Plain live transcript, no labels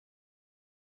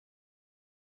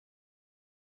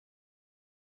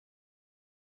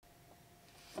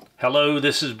Hello,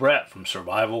 this is Brett from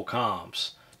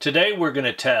Survivalcomms. Today we're going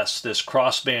to test this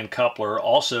crossband coupler,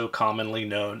 also commonly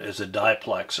known as a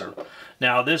diplexer.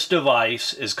 Now this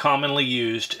device is commonly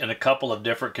used in a couple of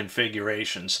different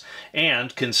configurations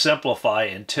and can simplify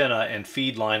antenna and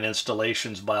feed line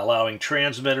installations by allowing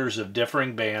transmitters of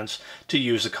differing bands to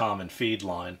use a common feed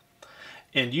line.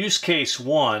 In use case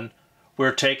 1,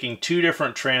 we're taking two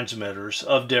different transmitters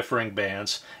of differing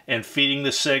bands and feeding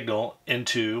the signal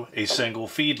into a single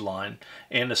feed line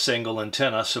and a single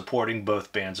antenna supporting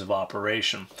both bands of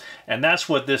operation. And that's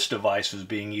what this device is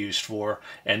being used for,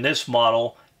 and this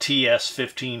model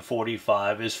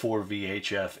TS1545 is for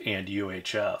VHF and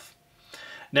UHF.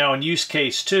 Now in use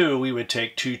case 2, we would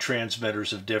take two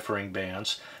transmitters of differing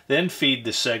bands, then feed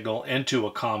the signal into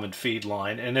a common feed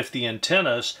line, and if the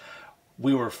antennas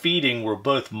we were feeding were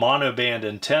both monoband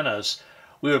antennas,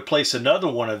 we would place another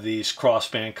one of these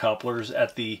crossband couplers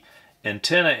at the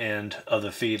antenna end of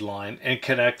the feed line and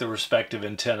connect the respective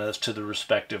antennas to the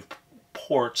respective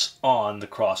ports on the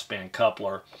crossband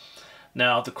coupler.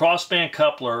 Now, the crossband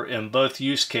coupler in both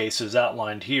use cases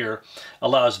outlined here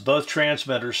allows both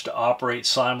transmitters to operate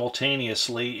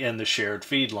simultaneously in the shared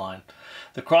feed line.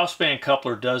 The crossband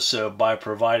coupler does so by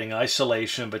providing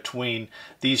isolation between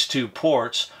these two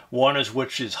ports, one is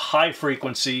which is high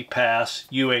frequency pass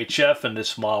UHF in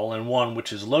this model, and one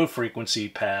which is low frequency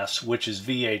pass, which is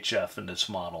VHF in this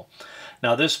model.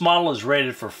 Now this model is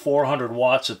rated for 400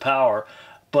 watts of power,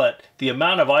 but the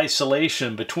amount of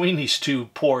isolation between these two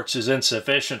ports is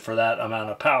insufficient for that amount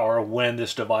of power when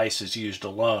this device is used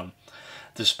alone.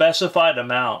 The specified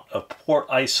amount of port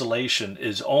isolation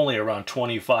is only around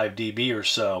 25 dB or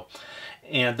so,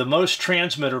 and the most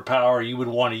transmitter power you would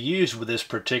want to use with this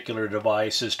particular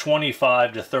device is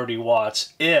 25 to 30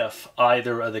 watts if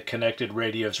either of the connected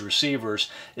radio's receivers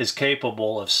is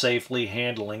capable of safely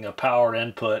handling a power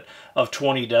input of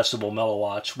 20 decibel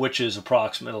milliwatts, which is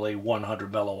approximately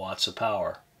 100 milliwatts of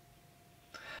power.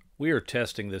 We are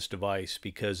testing this device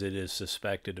because it is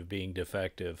suspected of being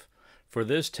defective. For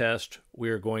this test, we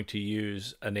are going to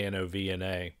use a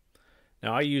NanoVNA.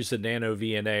 Now, I use the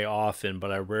NanoVNA often,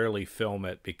 but I rarely film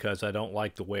it because I don't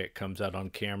like the way it comes out on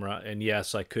camera. And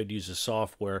yes, I could use a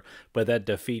software, but that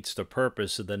defeats the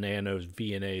purpose of the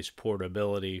NanoVNA's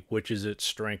portability, which is its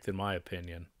strength in my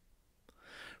opinion.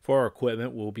 For our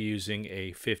equipment, we'll be using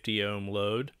a 50 ohm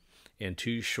load and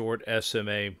two short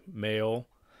SMA male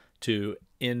to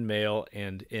in male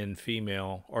and in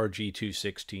female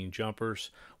RG216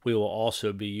 jumpers. We will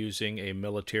also be using a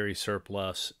military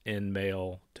surplus in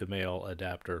male to male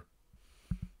adapter.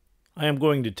 I am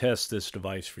going to test this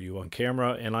device for you on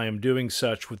camera, and I am doing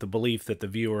such with the belief that the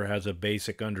viewer has a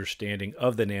basic understanding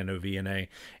of the NanoVNA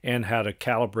and how to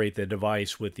calibrate the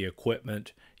device with the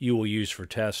equipment you will use for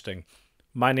testing.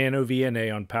 My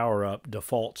NanoVNA on PowerUp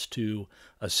defaults to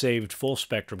a saved full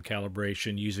spectrum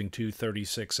calibration using two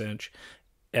 36-inch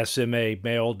SMA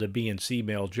male to B and C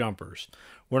male jumpers.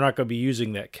 We're not going to be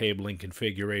using that cabling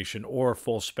configuration or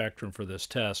full spectrum for this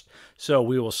test, so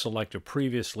we will select a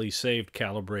previously saved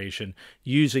calibration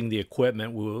using the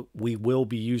equipment we will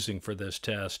be using for this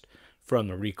test from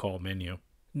the recall menu.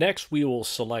 Next, we will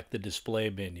select the display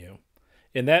menu.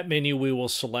 In that menu, we will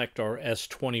select our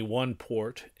S21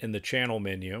 port in the channel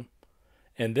menu,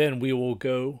 and then we will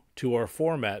go to our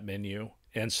format menu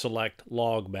and select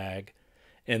log bag,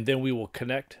 and then we will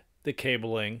connect the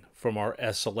cabling from our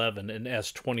S11 and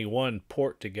S21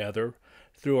 port together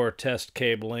through our test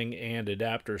cabling and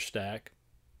adapter stack.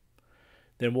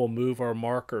 Then we'll move our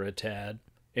marker a tad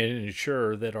and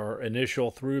ensure that our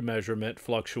initial through measurement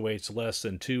fluctuates less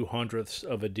than 0.02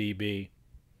 of a dB.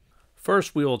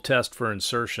 First, we will test for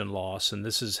insertion loss, and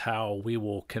this is how we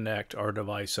will connect our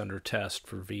device under test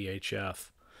for VHF.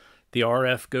 The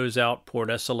RF goes out port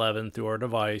S11 through our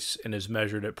device and is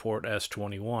measured at port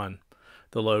S21.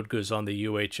 The load goes on the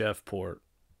UHF port.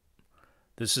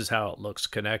 This is how it looks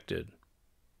connected.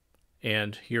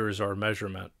 And here is our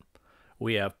measurement.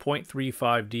 We have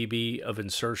 0.35 dB of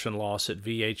insertion loss at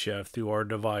VHF through our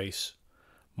device.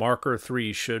 Marker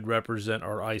 3 should represent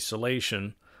our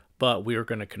isolation, but we are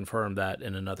going to confirm that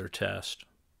in another test.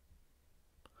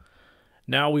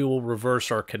 Now we will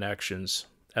reverse our connections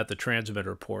at the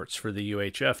transmitter ports for the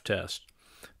UHF test.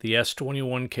 The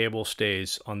S21 cable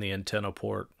stays on the antenna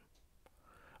port.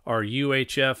 Our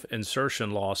UHF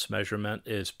insertion loss measurement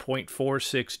is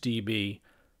 0.46 dB,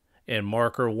 and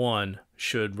marker 1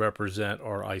 should represent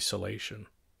our isolation.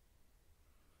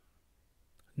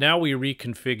 Now we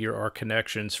reconfigure our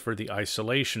connections for the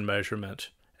isolation measurement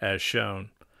as shown.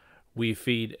 We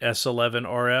feed S11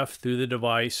 RF through the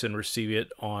device and receive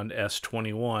it on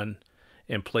S21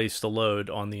 and place the load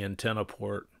on the antenna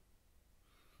port.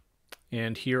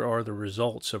 And here are the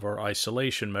results of our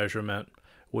isolation measurement,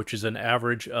 which is an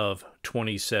average of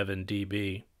 27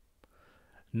 dB.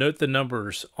 Note the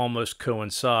numbers almost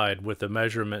coincide with the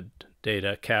measurement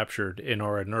data captured in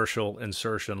our inertial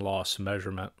insertion loss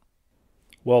measurement.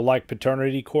 Well, like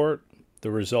paternity court,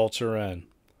 the results are in.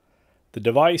 The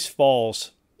device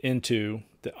falls into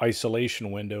the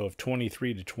isolation window of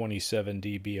 23 to 27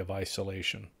 dB of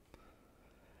isolation.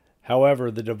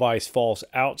 However, the device falls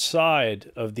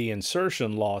outside of the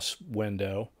insertion loss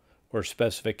window or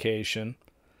specification,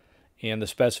 and the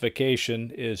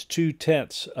specification is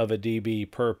 0.2 of a dB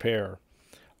per pair.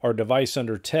 Our device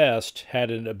under test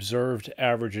had an observed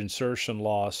average insertion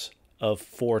loss of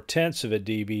 0.4 of a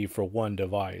dB for one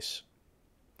device.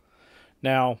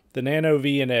 Now, the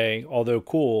NanoVNA, although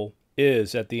cool,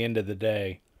 is, at the end of the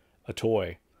day, a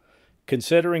toy.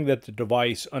 Considering that the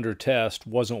device under test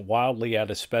wasn't wildly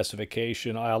out of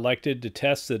specification, I elected to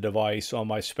test the device on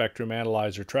my spectrum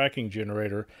analyzer tracking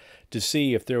generator to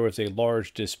see if there was a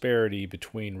large disparity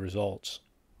between results.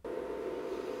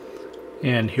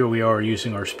 And here we are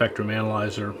using our spectrum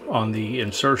analyzer on the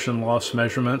insertion loss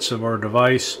measurements of our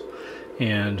device.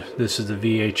 And this is the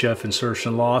VHF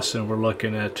insertion loss, and we're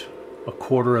looking at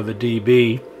 1/4 of a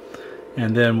dB.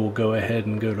 And then we'll go ahead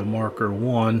and go to marker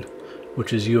 1,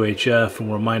 which is UHF, and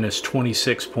we're minus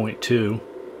 26.2.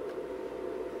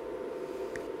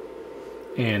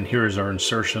 And here's our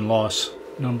insertion loss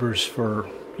numbers for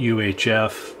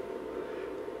UHF.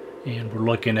 And we're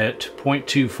looking at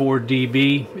 0.24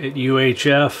 dB at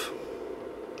UHF.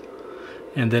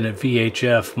 And then at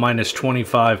VHF, minus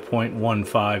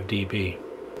 25.15 dB.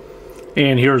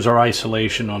 And here's our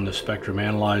isolation on the spectrum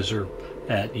analyzer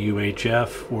at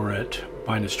UHF. We're at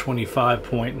minus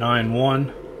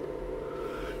 25.91.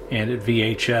 And at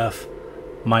VHF,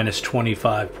 minus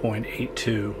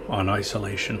 25.82 on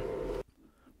isolation.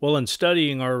 Well, in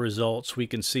studying our results, we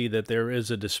can see that there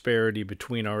is a disparity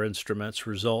between our instruments'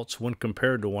 results when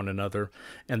compared to one another,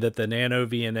 and that the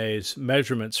NanoVNA's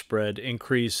measurement spread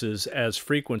increases as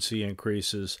frequency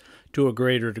increases to a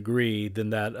greater degree than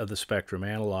that of the spectrum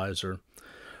analyzer.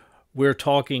 We're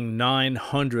talking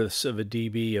 0.09 of a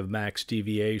dB of max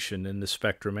deviation in the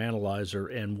spectrum analyzer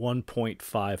and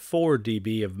 1.54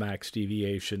 dB of max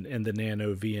deviation in the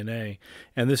NanoVNA,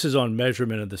 and this is on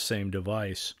measurement of the same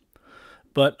device.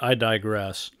 But I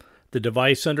digress. The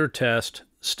device under test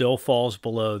still falls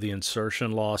below the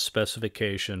insertion loss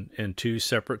specification in 2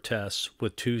 separate tests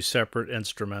with 2 separate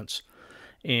instruments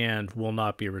and will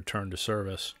not be returned to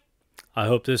service. I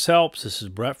hope this helps. This is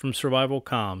Brett from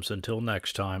Survivalcomms. Until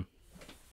next time.